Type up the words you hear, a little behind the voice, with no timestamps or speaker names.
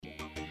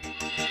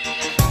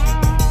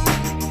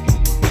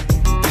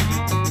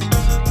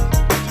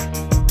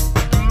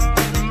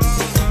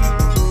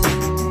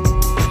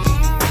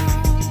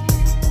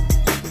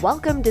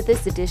Welcome to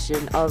this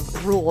edition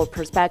of Rural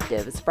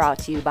Perspectives, brought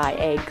to you by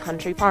Ag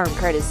Country Farm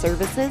Credit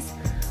Services.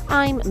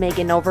 I'm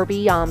Megan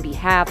Overby on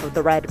behalf of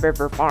the Red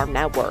River Farm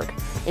Network.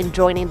 And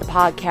joining the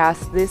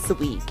podcast this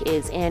week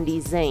is Andy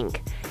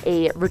Zink,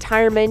 a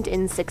retirement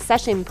and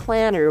succession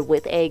planner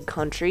with Ag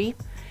Country.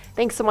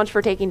 Thanks so much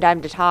for taking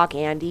time to talk,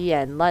 Andy,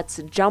 and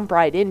let's jump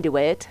right into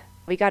it.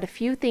 We got a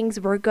few things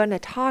we're going to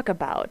talk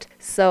about.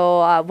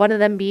 So one of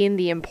them being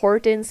the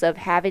importance of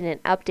having an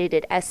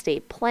updated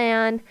estate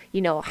plan.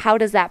 How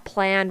does that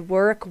plan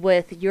work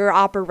with your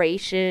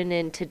operation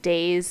and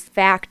today's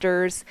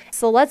factors?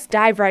 So let's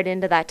dive right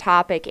into that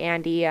topic,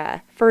 Andy.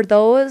 For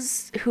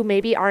those who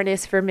maybe aren't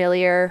as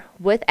familiar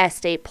with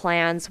estate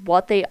plans,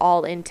 what they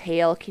all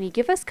entail, can you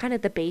give us kind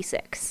of the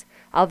basics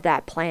of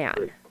that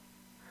plan?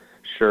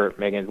 Sure,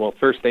 Megan. Well,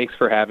 first, thanks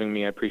for having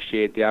me. I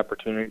appreciate the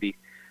opportunity.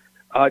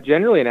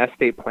 Generally, an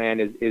estate plan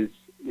is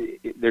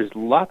there's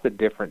lots of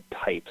different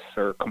types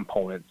or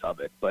components of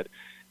it, but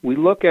we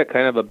look at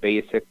kind of a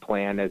basic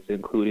plan as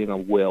including a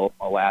will,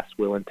 a last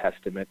will and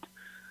testament,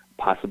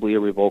 possibly a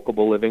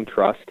revocable living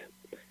trust,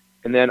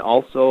 and then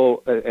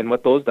also, and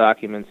what those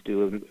documents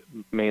do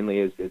mainly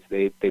is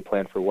they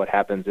plan for what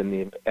happens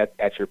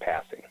at your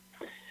passing.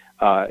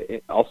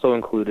 Also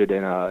included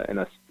in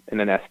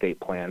an estate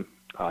plan.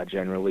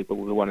 Generally, but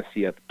we want to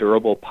see a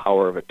durable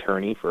power of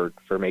attorney for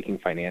making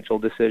financial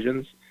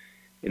decisions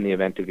in the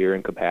event of your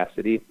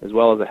incapacity, as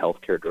well as a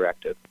healthcare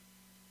directive.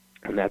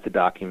 And that's a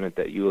document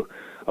that you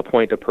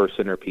appoint a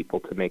person or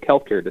people to make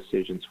healthcare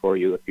decisions for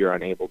you if you're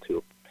unable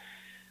to.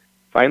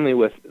 Finally,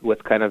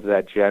 with kind of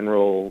that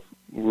general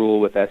rule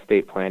with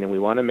estate planning, we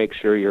want to make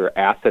sure your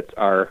assets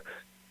are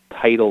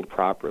titled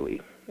properly.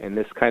 And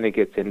this kind of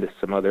gets into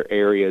some other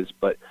areas,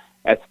 but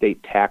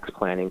estate tax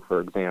planning,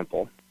 for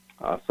example.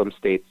 Some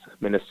states,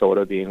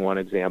 Minnesota being one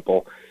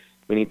example,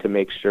 we need to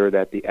make sure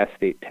that the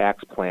estate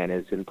tax plan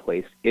is in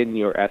place in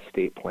your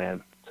estate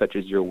plan, such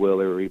as your will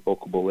or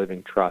revocable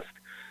living trust,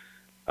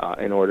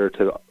 in order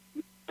to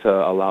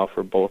allow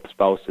for both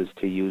spouses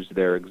to use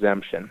their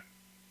exemption.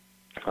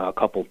 A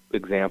couple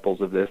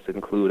examples of this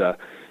include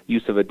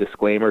use of a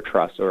disclaimer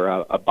trust or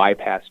a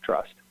bypass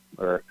trust,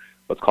 or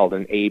what's called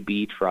an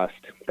AB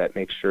trust, that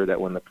makes sure that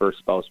when the first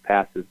spouse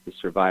passes, the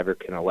survivor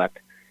can elect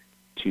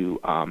to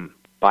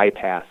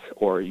bypass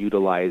or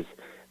utilize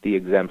the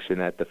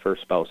exemption at the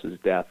first spouse's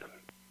death.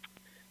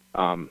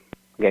 Again,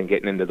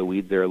 getting into the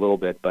weeds there a little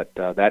bit, but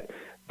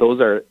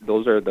those are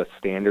the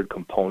standard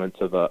components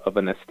of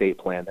an estate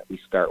plan that we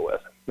start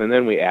with, and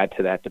then we add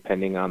to that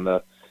depending on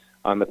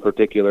the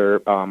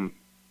particular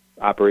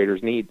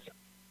operator's needs.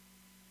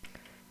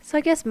 So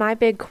I guess my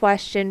big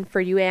question for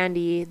you,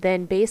 Andy,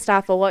 then based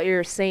off of what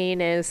you're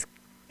saying is,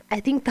 I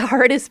think the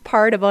hardest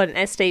part about an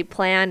estate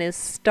plan is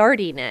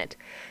starting it.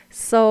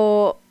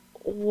 So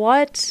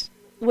what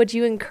would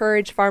you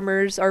encourage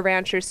farmers or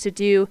ranchers to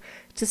do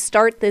to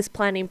start this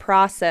planning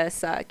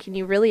process? Can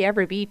you really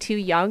ever be too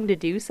young to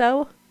do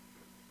so?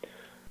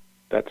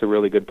 That's a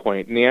really good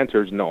point. And the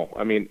answer is no.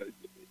 I mean,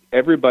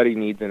 everybody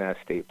needs an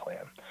estate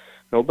plan.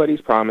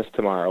 Nobody's promised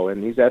tomorrow.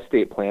 And these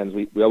estate plans,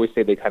 we always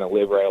say they kind of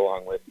live right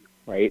along with you,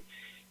 right?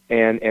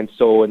 And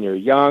so when you're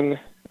young,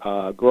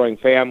 growing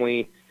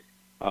family,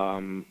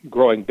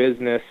 growing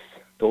business,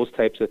 those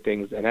types of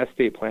things, an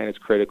estate plan is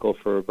critical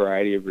for a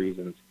variety of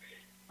reasons.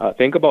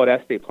 Think about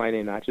estate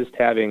planning, not just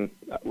having,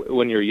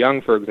 when you're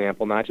young, for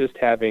example, not just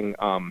having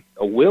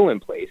a will in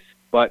place,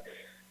 but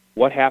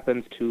what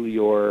happens to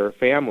your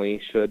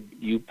family should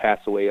you pass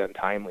away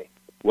untimely?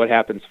 What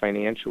happens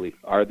financially?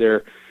 Are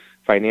there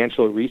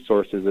financial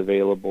resources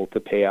available to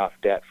pay off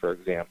debt, for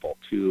example,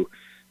 to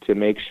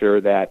make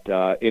sure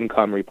that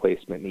income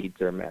replacement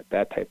needs are met,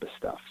 that type of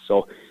stuff.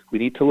 So we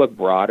need to look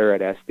broader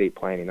at estate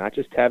planning, not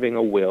just having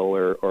a will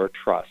or a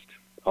trust,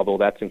 although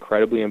that's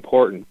incredibly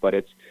important, but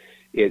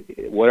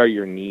what are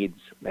your needs,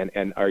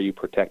 and are you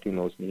protecting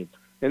those needs?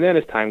 And then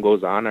as time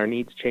goes on, our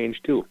needs change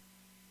too.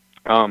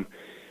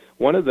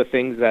 One of the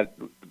things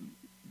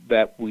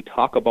that we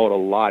talk about a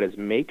lot is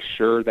make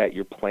sure that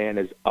your plan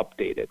is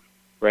updated,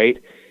 right?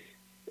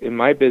 In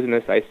my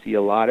business, I see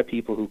a lot of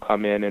people who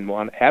come in and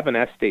want to have an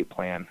estate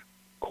plan,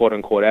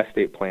 quote-unquote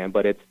estate plan,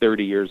 but it's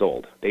 30 years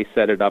old. They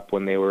set it up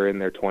when they were in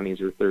their 20s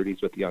or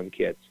 30s with young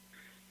kids.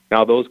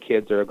 Now those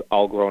kids are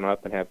all grown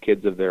up and have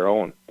kids of their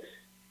own.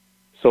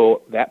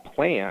 So that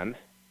plan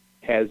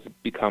has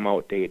become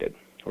outdated,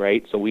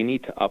 right? So we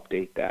need to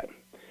update that.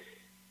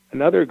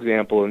 Another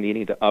example of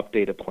needing to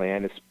update a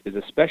plan is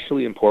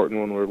especially important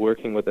when we're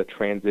working with a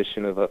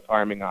transition of a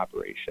farming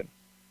operation.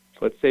 So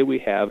let's say we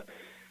have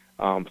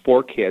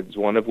 4 kids,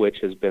 one of which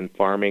has been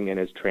farming and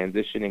is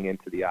transitioning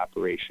into the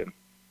operation.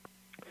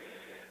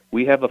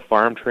 We have a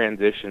farm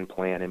transition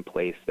plan in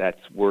place that's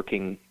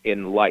working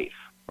in life,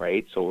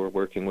 right? So we're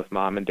working with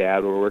mom and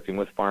dad, we're working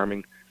with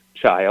farming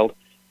child,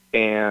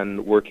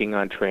 and working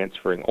on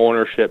transferring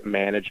ownership,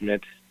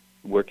 management,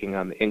 working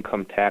on the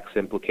income tax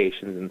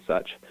implications and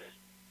such.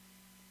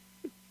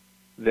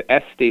 The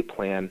estate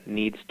plan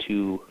needs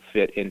to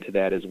fit into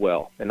that as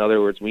well. In other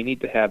words, we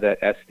need to have that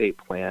estate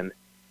plan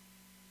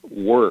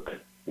work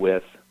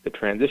with the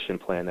transition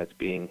plan that's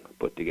being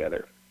put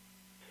together.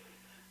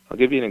 I'll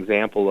give you an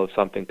example of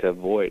something to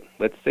avoid.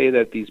 Let's say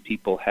that these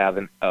people have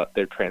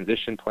their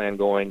transition plan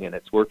going and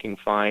it's working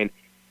fine.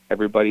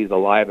 Everybody's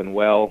alive and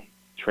well,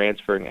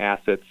 transferring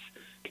assets,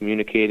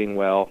 communicating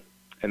well,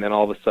 and then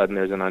all of a sudden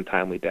there's an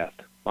untimely death.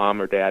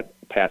 Mom or dad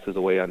passes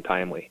away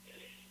untimely.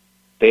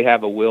 They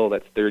have a will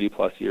that's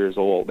 30-plus years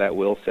old. That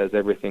will says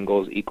everything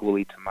goes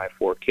equally to my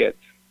 4 kids.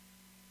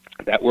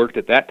 That worked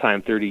at that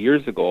time 30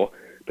 years ago,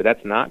 but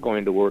that's not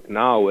going to work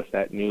now with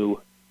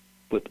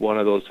one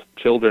of those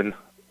children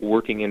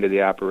working into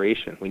the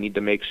operation. We need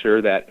to make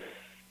sure that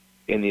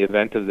in the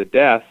event of the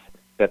death,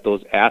 that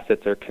those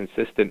assets are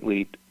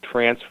consistently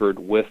transferred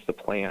with the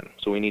plan.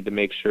 So we need to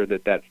make sure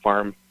that that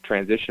farm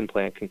transition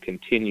plan can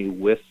continue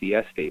with the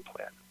estate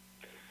plan.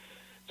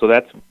 So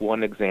that's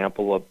one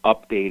example of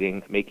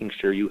updating, making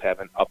sure you have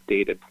an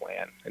updated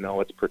plan. I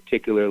know it's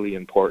particularly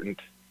important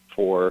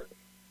for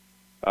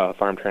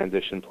farm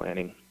transition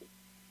planning.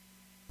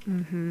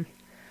 Mm-hmm.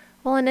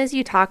 Well, and as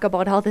you talk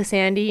about all this,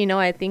 Andy,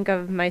 I think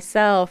of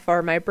myself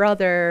or my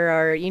brother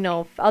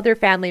or, other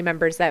family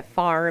members that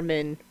farm,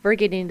 and we're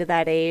getting to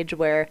that age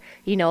where,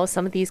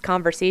 some of these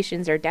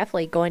conversations are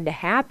definitely going to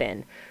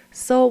happen.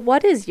 So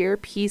what is your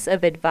piece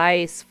of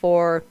advice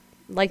for,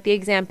 like the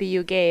example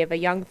you gave, a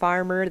young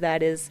farmer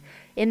that is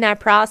in that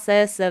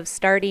process of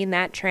starting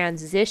that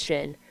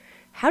transition?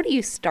 How do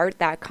you start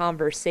that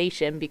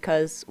conversation?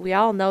 Because we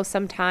all know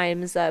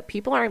sometimes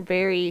people aren't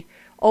very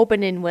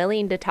open and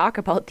willing to talk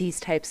about these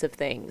types of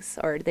things,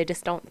 or they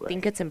just don't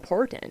think it's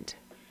important.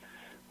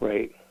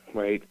 Right.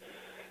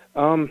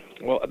 Well,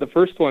 the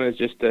first one is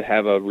just to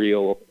have a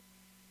real,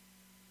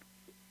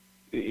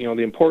 the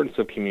importance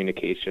of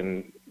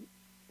communication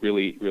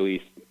really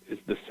is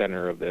the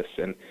center of this.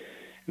 And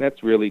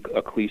that's really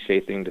a cliche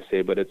thing to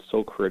say, but it's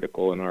so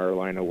critical in our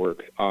line of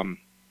work.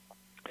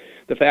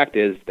 The fact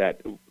is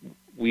that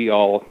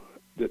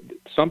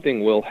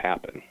something will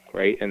happen,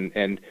 right?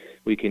 And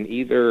we can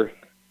either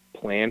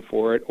plan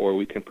for it or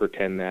we can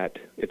pretend that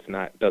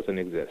doesn't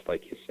exist,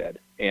 like you said.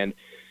 And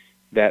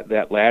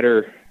that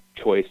latter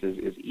choice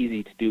is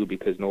easy to do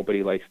because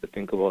nobody likes to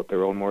think about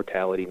their own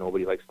mortality.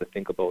 Nobody likes to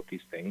think about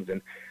these things.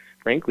 And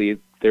frankly,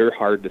 they're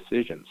hard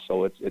decisions.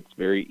 So it's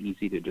very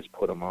easy to just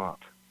put them off.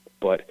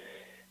 But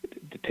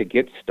to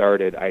get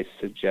started, I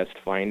suggest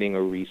finding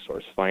a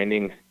resource,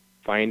 finding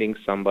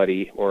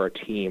somebody or a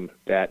team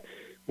that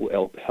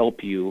will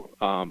help you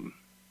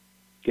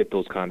get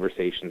those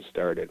conversations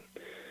started.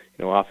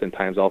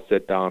 Oftentimes I'll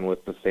sit down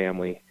with the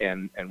family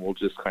and we'll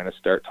just kind of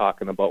start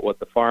talking about what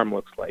the farm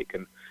looks like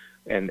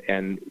and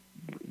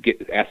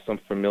ask some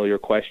familiar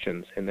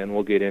questions, and then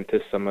we'll get into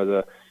some of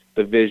the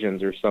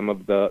visions or some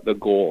of the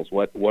goals.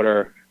 What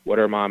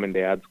are mom and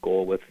dad's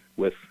goal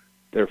with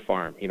their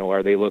farm?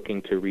 Are they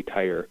looking to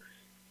retire?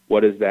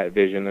 What does that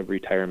vision of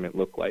retirement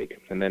look like?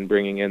 And then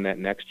bringing in that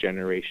next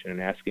generation and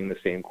asking the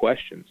same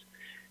questions,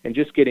 and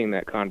just getting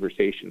that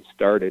conversation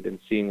started and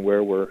seeing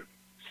where we're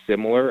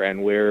similar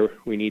and where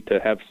we need to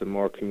have some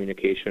more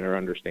communication or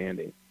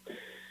understanding.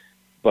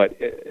 But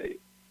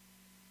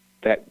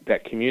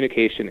that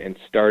communication and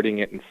starting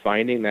it and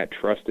finding that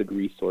trusted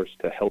resource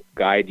to help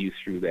guide you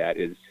through that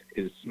is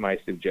my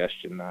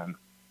suggestion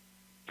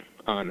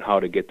on how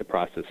to get the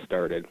process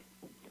started.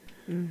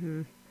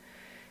 Mm-hmm.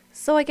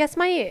 So I guess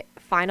my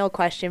final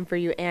question for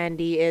you,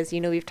 Andy, is,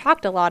 we've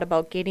talked a lot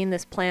about getting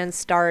this plan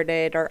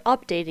started or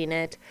updating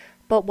it,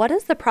 but what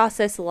is the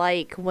process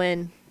like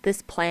when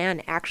this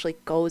plan actually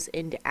goes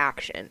into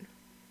action?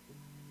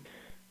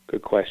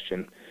 Good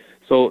question.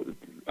 So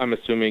I'm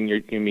assuming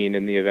you mean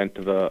in the event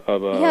of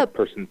a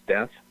person's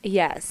death?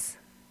 Yes.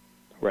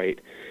 Right.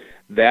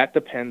 That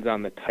depends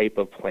on the type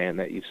of plan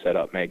that you've set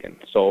up, Megan.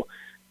 So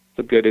it's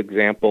a good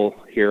example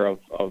here of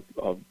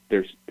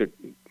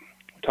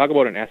talk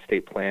about an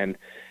estate plan.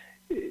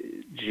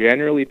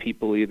 Generally,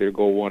 people either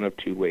go one of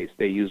two ways.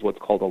 They use what's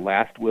called a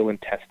last will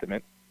and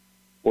testament,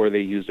 or they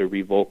use a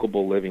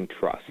revocable living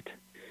trust.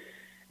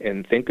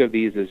 And think of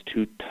these as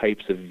two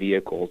types of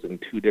vehicles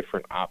and two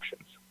different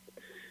options.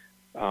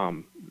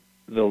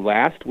 The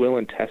last will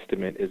and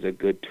testament is a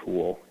good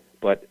tool,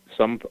 but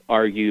some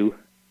argue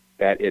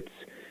that it's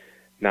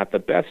not the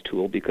best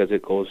tool because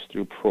it goes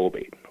through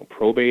probate.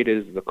 Probate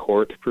is the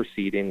court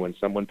proceeding when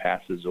someone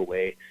passes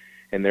away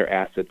and their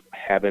assets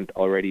haven't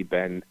already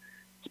been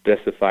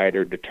specified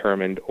or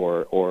determined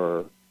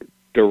or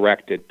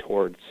directed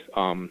towards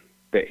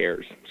the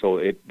heirs.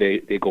 So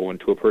they go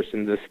into a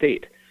person's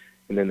estate,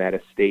 and then that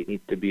estate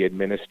needs to be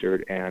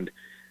administered and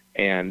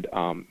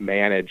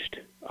managed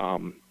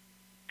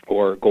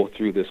or go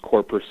through this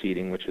court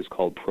proceeding, which is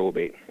called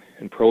probate.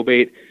 And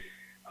probate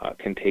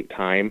can take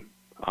time.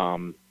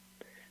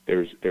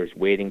 There's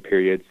waiting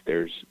periods.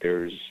 There's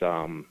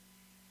a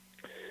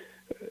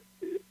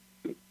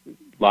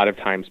lot of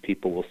times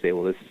people will say,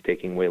 well, this is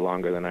taking way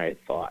longer than I had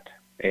thought.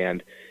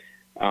 And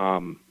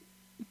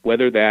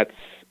whether that's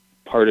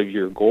part of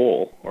your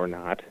goal or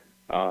not,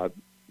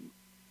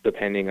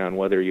 depending on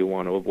whether you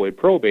want to avoid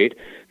probate,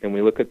 then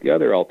we look at the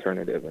other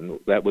alternative, and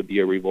that would be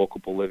a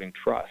revocable living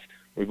trust.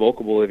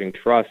 Revocable living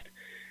trust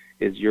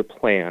is your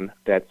plan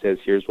that says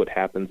here's what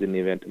happens in the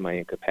event of my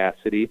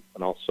incapacity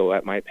and also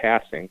at my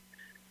passing.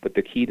 But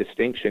the key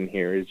distinction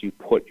here is you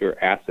put your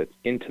assets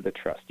into the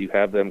trust. You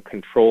have them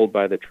controlled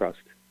by the trust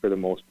for the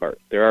most part.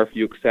 There are a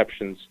few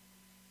exceptions,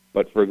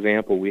 but for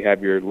example, we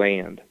have your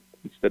land.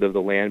 Instead of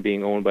the land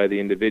being owned by the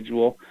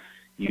individual,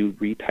 you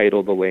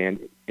retitle the land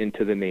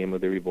into the name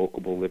of the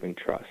revocable living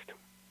trust.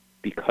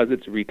 Because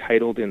it's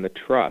retitled in the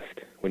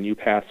trust, when you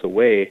pass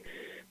away,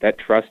 that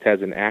trust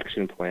has an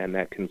action plan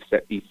that can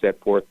be set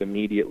forth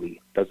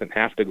immediately. Doesn't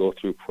have to go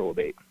through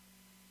probate.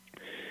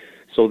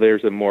 So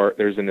there's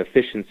an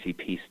efficiency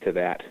piece to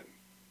that.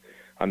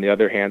 On the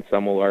other hand,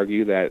 some will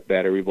argue that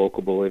a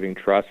revocable living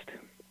trust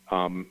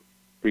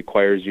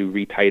requires you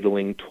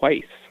retitling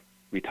twice.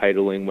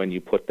 Retitling when you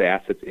put the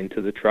assets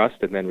into the trust,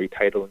 and then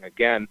retitling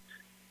again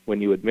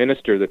when you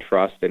administer the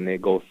trust and they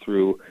go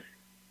through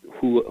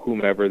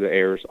whomever the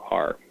heirs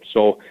are.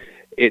 So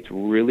it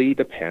really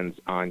depends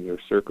on your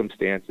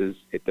circumstances.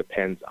 It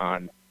depends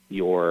on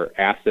your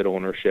asset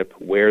ownership,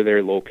 where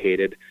they're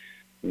located,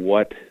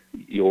 what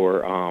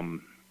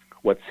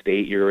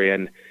state you're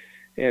in,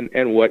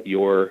 and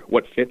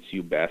what fits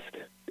you best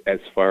as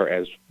far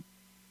as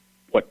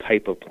what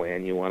type of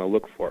plan you want to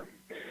look for.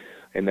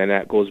 And then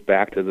that goes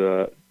back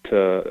to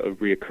a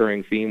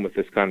reoccurring theme with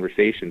this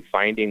conversation,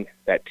 finding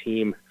that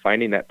team,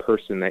 finding that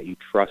person that you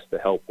trust to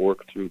help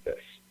work through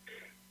this,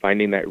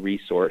 finding that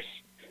resource.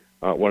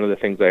 One of the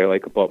things I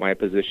like about my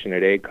position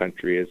at Ag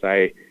Country is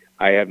I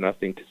have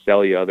nothing to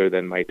sell you other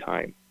than my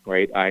time,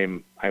 right?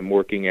 I'm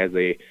working as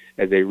a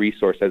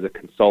resource, as a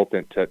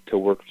consultant to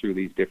work through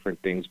these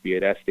different things, be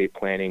it estate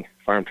planning,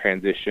 farm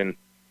transition,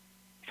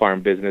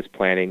 farm business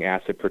planning,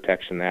 asset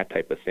protection, that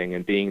type of thing,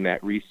 and being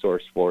that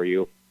resource for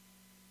you,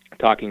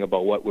 talking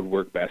about what would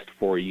work best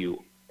for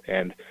you,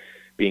 and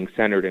being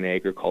centered in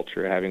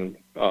agriculture, having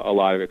a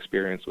lot of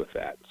experience with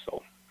that.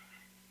 So.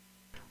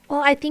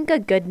 Well, I think a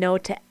good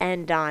note to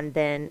end on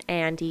then,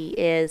 Andy,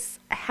 is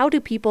how do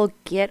people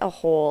get a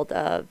hold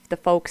of the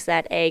folks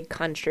at Ag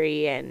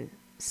Country and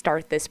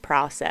start this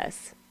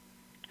process?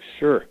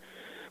 Sure.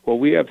 Well,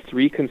 we have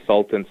 3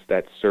 consultants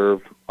that serve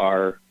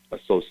our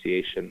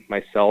association.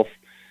 Myself,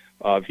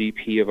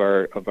 VP of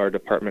our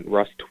department,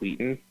 Russ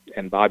Tweeten,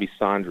 and Bobby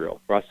Sondril.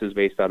 Russ is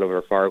based out of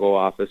our Fargo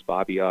office,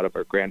 Bobby out of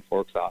our Grand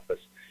Forks office,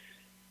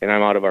 and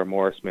I'm out of our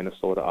Morris,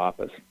 Minnesota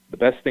office. The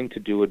best thing to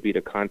do would be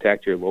to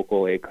contact your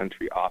local Ag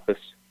Country office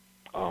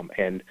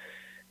and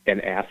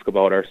ask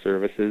about our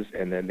services,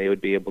 and then they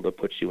would be able to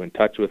put you in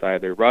touch with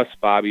either Russ,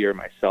 Bobby, or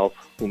myself,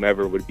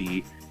 whomever would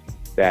be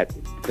that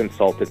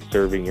consultant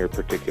serving your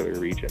particular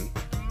region.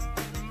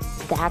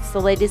 That's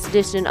the latest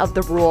edition of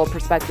the Rural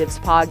Perspectives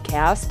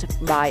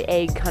podcast by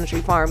Ag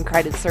Country Farm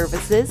Credit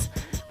Services.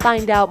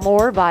 Find out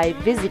more by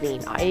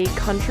visiting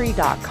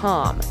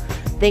agcountry.com.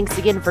 Thanks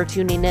again for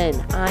tuning in.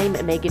 I'm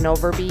Megan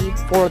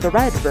Overby for the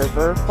Red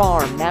River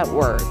Farm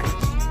Network.